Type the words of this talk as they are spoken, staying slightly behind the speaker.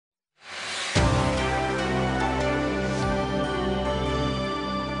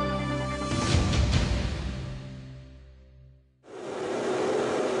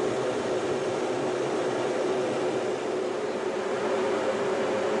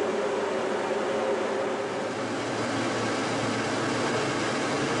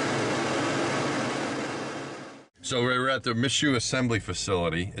So we're at the Michoud Assembly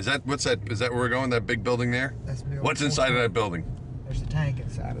Facility. Is that, what's that, is that where we're going, that big building there? That's building. What's inside of that building? There's a tank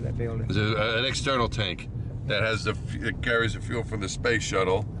inside of that building. There's an external tank that has it carries the fuel for the space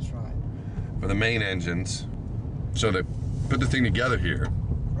shuttle. That's right. For the main engines. So they put the thing together here.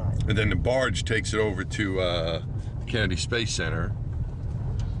 Right. And then the barge takes it over to Kennedy Space Center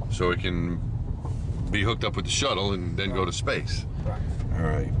so it can be hooked up with the shuttle and then go to space. Right. All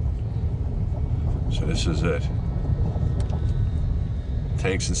right. So this is it.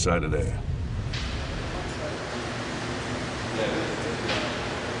 Tanks inside of there.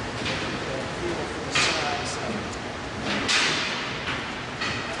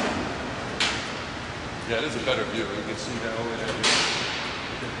 Yeah, it is a better view. You can see that over there.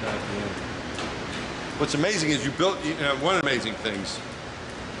 What's amazing is you built, one of the amazing things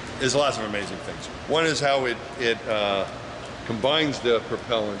is lots of amazing things. One is how it combines the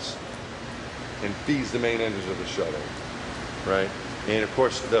propellants and feeds the main engines of the shuttle, right? And of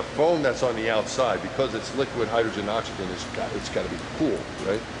course, the foam that's on the outside, because it's liquid hydrogen oxygen, it's got to be cool,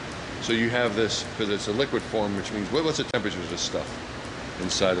 right? So you have this, because it's a liquid form, which means, what's the temperature of this stuff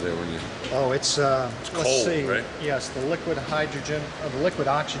inside of there when you... Oh, it's cold, let's see. Right? Yes, the liquid hydrogen, the liquid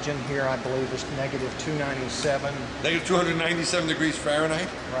oxygen here, I believe, is negative 297. Negative 297 degrees Fahrenheit?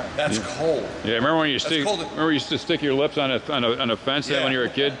 Right. That's cold. Yeah, remember when you remember you used to stick your lips on a fence then when you were a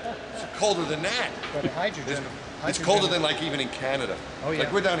kid? It's colder than that. But hydrogen... It's colder than like even in Canada. Oh, yeah.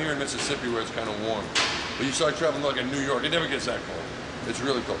 Like we're down here in Mississippi where it's kind of warm. But you start traveling like in New York, it never gets that cold. It's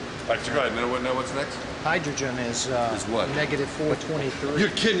really cold. All right, so go ahead. Now what's next? Hydrogen is what? negative 423. You're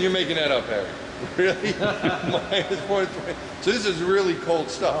kidding. You're making that up, Harry. Really? Minus 420. So this is really cold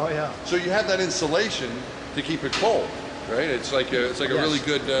stuff. Oh, yeah. So you have that insulation to keep it cold, right? It's like a really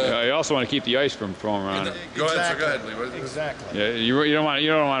good... You also want to keep the ice from forming on it. Go ahead, Lee. What is this? Exactly. Yeah, you don't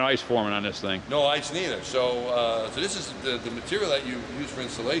want ice forming on this thing. No ice neither. So so this is the material that you use for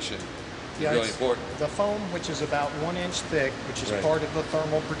insulation. Yeah, Really important. The foam, which is about 1 inch thick, which is Right. part of the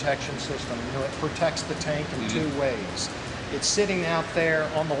thermal protection system. You know, it protects the tank in 2 ways. It's sitting out there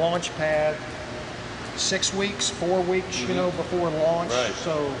on the launch pad 6 weeks, 4 weeks, you know, before launch. Right.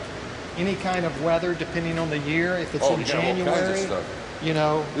 So any kind of weather, depending on the year, if it's in you got all kinds of January, stuff. you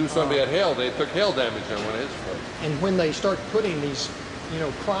know. It was somebody had hail. They took hail damage on one of his flights. And when they start putting these, you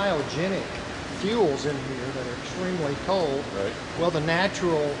know, cryogenic fuels in here that are extremely cold, Right. well, the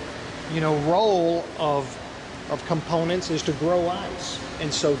natural, you know, role of components is to grow ice.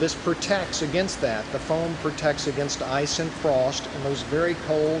 And so this protects against that. The foam protects against ice and frost and those very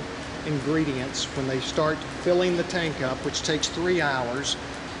cold ingredients when they start filling the tank up, which takes 3 hours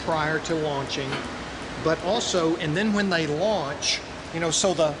prior to launching. But also, and then when they launch, you know,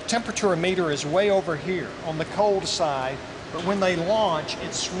 so the temperature meter is way over here on the cold side, but when they launch,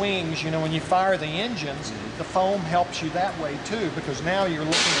 it swings, you know, when you fire the engines, the foam helps you that way too, because now you're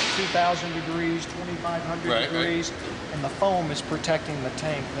looking at 2,000 degrees, 2,500 degrees, and the foam is protecting the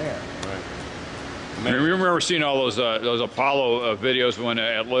tank there. Right. I remember seeing all those Apollo videos when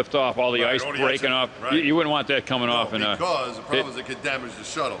at liftoff, all the ice breaking off. Right. You wouldn't want that coming off. Because the problem is it could damage the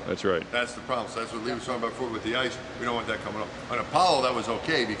shuttle. That's right. That's the problem. So that's what Lee was talking about before with the ice. We don't want that coming off. On Apollo, that was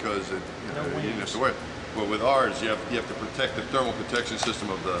okay because you didn't have to worry. But with ours, you have to protect the thermal protection system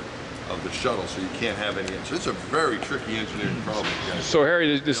of the shuttle, so you can't have any. So it's a very tricky engineering problem, guys. So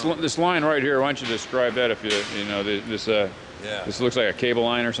Harry, this line right here, why don't you describe that? If you know this. This looks like a cable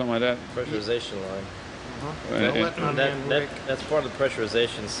line or something like that. Pressurization line. Uh-huh. That's part of the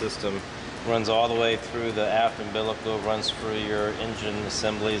pressurization system. Runs all the way through the aft umbilical, runs through your engine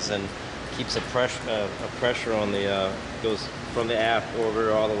assemblies, and keeps a pressure on the goes from the aft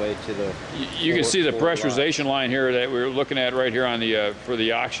orbiter all the way to the. You can see the pressurization line here that we're looking at right here on the for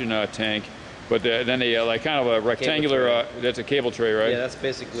the oxygen tank. But then they like kind of a rectangular, that's a cable tray, right? Yeah, that's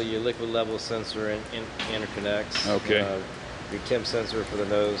basically your liquid level sensor and interconnects. Okay. Your temp sensor for the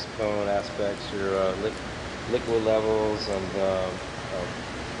nose cone aspects, your liquid levels, and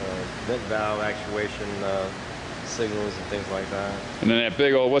vent valve actuation signals and things like that. And then that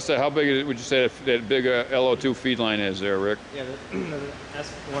big old, how big would you say that big LO2 feed line is there, Rick? Yeah,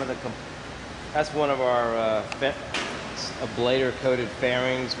 that's one of our ablator coated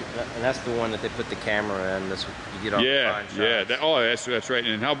fairings, and that's the one that they put the camera in. That's what you get off the fine shots. That's right.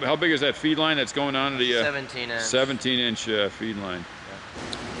 And how big is that feed line that's going on to the 17-inch 17-inch feed line?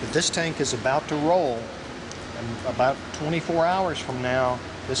 But this tank is about to roll, and about 24 hours from now,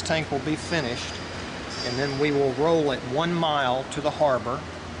 this tank will be finished, and then we will roll it 1 mile to the harbor,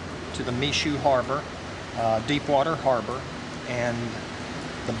 to the Michoud Harbor, Deepwater Harbor, and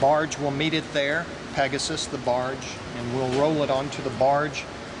the barge will meet it there, Pegasus, the barge, and we'll roll it onto the barge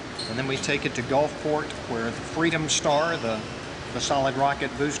And then we take it to Gulfport, where the Freedom Star, the solid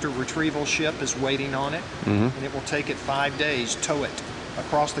rocket booster retrieval ship, is waiting on it. And it will take it 5 days, tow it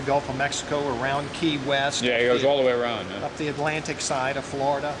across the Gulf of Mexico, around Key West. Yeah, it goes all the way around. Yeah. Up the Atlantic side of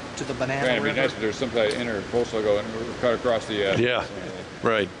Florida to the Banana It'd be River. nice if there's some kind of intercoastal go and cut across the. Yeah,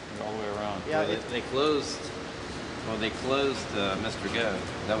 right. All the way around. Yeah, Well, they closed. Well, they closed Mr. Go.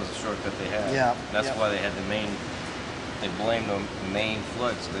 That was a shortcut they had. Yeah, That's yeah. why they had the main. They blamed the main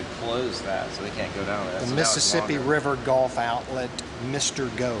flood, so they closed that, so they can't go down there. The So now it's Mississippi longer. River Gulf Outlet, Mr.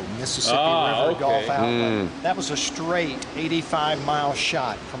 Go, Mississippi Ah, River okay. Gulf Outlet. That was a straight 85-mile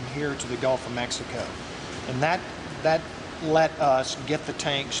shot from here to the Gulf of Mexico. And that let us get the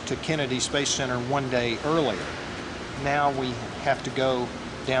tanks to Kennedy Space Center 1 day earlier. Now we have to go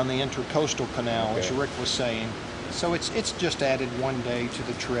down the Intercoastal Canal, as Rick was saying. So it's just added 1 day to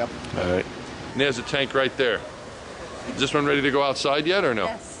the trip. All right. And there's a tank right there. Is this one ready to go outside yet or no?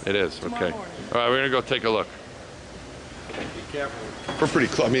 Yes. It is, Tomorrow okay. morning. All right, we're gonna go take a look. Be careful. We're pretty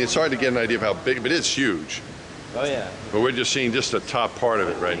close. I mean, it's hard to get an idea of how big, but it's huge. Oh yeah. But we're just seeing just the top part of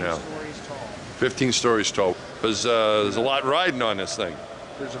it right now. 15 stories tall. There's a lot riding on this thing.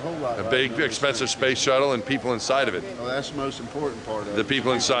 There's a whole lot. A big, expensive space shuttle and people inside of it. Well, that's the most important part of it. The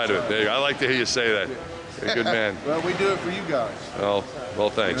people inside of it. There you go. I like to hear you say that. You're a good man. Well, we do it for you guys. Well,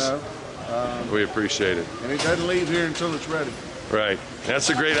 thanks. You know? We appreciate it. And it doesn't leave here until it's ready. Right. That's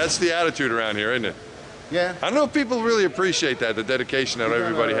the attitude around here, isn't it? Yeah. I don't know if people really appreciate that, the dedication that You got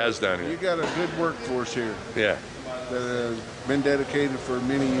everybody a- has down You here. got a good workforce here Yeah, that has been dedicated for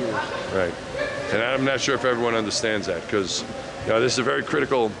many years. right. And I'm not sure if everyone understands that, because this is a very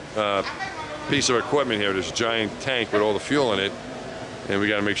critical piece of equipment here, this giant tank with all the fuel in it, and we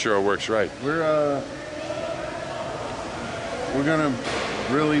got to make sure it works right. We're gonna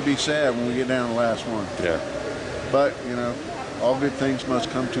really be sad when we get down to the last one. Yeah, But you know, all good things must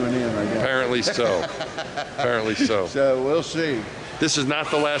come to an end, I guess. apparently so. Apparently so. So we'll see. This is not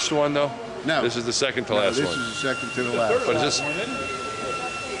the last one, though? No. This is the second to No, last this one. is the second to the last. But is this?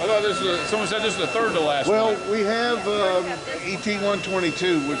 I thought this was. Someone said this is the third to last Well, one. we have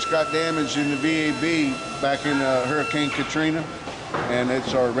ET-122, which got damaged in the VAB back in Hurricane Katrina, and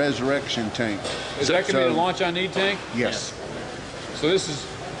it's our resurrection tank. Is that gonna be the So- launch on need tank? Yes. So this is.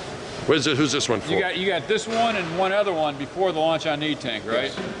 Who's this one for? You got this one and one other one before the launch on need tank, right?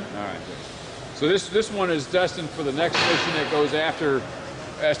 Yes. All right. So this one is destined for the next mission that goes after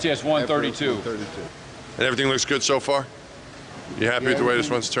STS-132. And everything looks good so far? You happy with the way this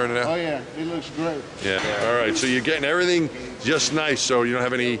one's turning out? Oh yeah, it looks great. Yeah. All right. So you're getting everything just nice, so you don't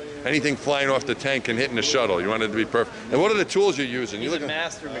have anything flying off the tank and hitting the shuttle. You want it to be perfect. And what are the tools you're using? He's You a look.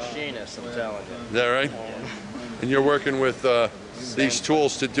 master machinist, I'm telling you. Is that right? And you're working with these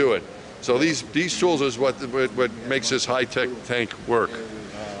tools to do it. So these tools is what makes this high-tech tank work.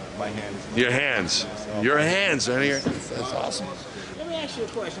 My hands. Your hands. Your hands. That's awesome. Let me ask you a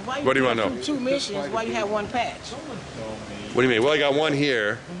question. Why What do you wanna going know? through 2 missions? Why you have one patch? What do you mean? Well, I got one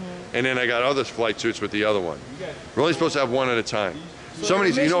here, and then I got other flight suits with the other one. We're only supposed to have one at a time. Some of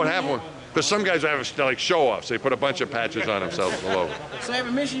these, you know what happened? Because some guys have like show-offs. They put a bunch of patches on themselves all over. So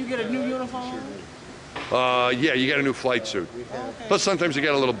every mission you get a new uniform? Yeah, you get a new flight suit. Plus, sometimes you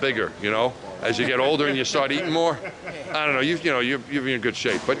get a little bigger, you know? As you get older and you start eating more. I don't know, you're in good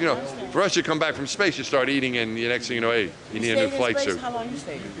shape. But, for us, you come back from space, you start eating, and the next thing you know, hey, you need a new Stayed in flight space? suit. How long you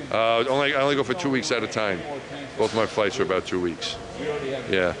stayed? I only go for 2 weeks at a time. Both my flights are about 2 weeks.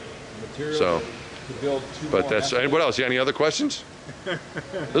 Yeah. So, but that's, and what else? You got any other questions?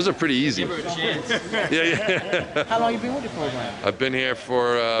 Those are pretty easy. Yeah. How long you been with the program? I've been here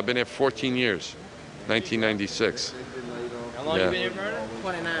for 14 years. 1996. How long Yeah. you been here, Verna?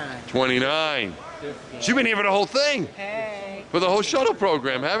 29. 29. So you've been here for the whole thing, Hey. for the whole shuttle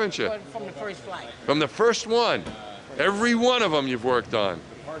program, haven't you? From the first flight. From the first one. Every one of them you've worked on.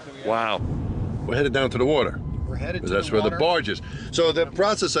 Wow. We're headed down to the water. We're headed to That's the where water. the barge is. So the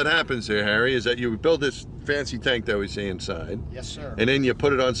process that happens here, Harry, is that you build this fancy tank that we see inside, Yes, sir. and then you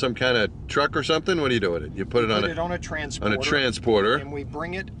put it on some kind of truck or something. What do you do with it? You put it on Put it on a transporter. And we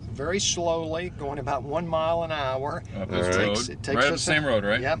bring it very slowly, going about 1 mile an hour. Up this this road. road. It takes Right up the us same road,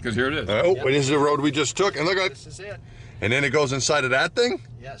 right? Yep. Because here it is. Oh, and this is the road we just took, and look at, This is it. and then it goes inside of that thing.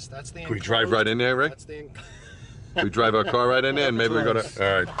 Yes, that's the. Can we drive right in there, Rick? That's the. We drive our car right in there, and maybe we go to.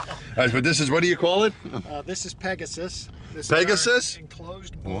 All right. But this is, what do you call it? This is Pegasus. This Pegasus? Is our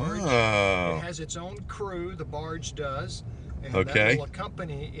enclosed barge. Wow. It has its own crew. The barge does. And Okay. that will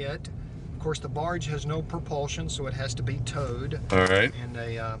accompany it. Of course, the barge has no propulsion, so it has to be towed. All right. And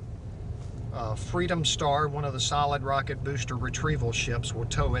a Freedom Star, one of the solid rocket booster retrieval ships, will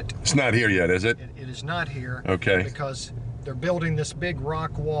tow it. It's not here yet, is it? It is not here. Okay. Because they're building this big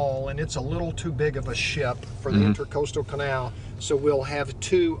rock wall, and it's a little too big of a ship for the Intercoastal Canal, so we'll have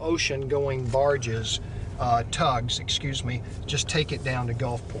 2 ocean-going barges, tugs, excuse me, just take it down to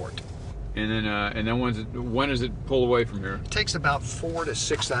Gulfport. And then when does it pull away from here? It takes about 4 to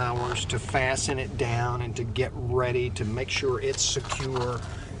 6 hours to fasten it down and to get ready to make sure it's secure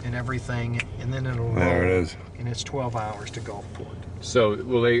and everything, and then it'll roll. There it is. And it's 12 hours to Gulfport. So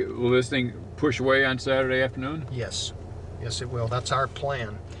will this thing push away on Saturday afternoon? Yes, yes it will. That's our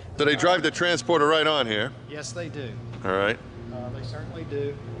plan. So they drive the transporter right on here. Yes, they do. All right. They certainly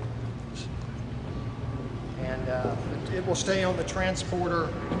do. And it will stay on the transporter,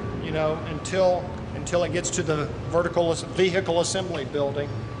 you know, until it gets to the vehicle assembly building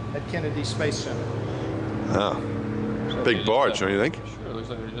at Kennedy Space Center. Oh, So big barge, don't you think? Sure, it looks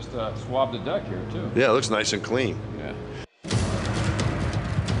like they just swabbed the deck here too. Yeah, it looks nice and clean. Yeah.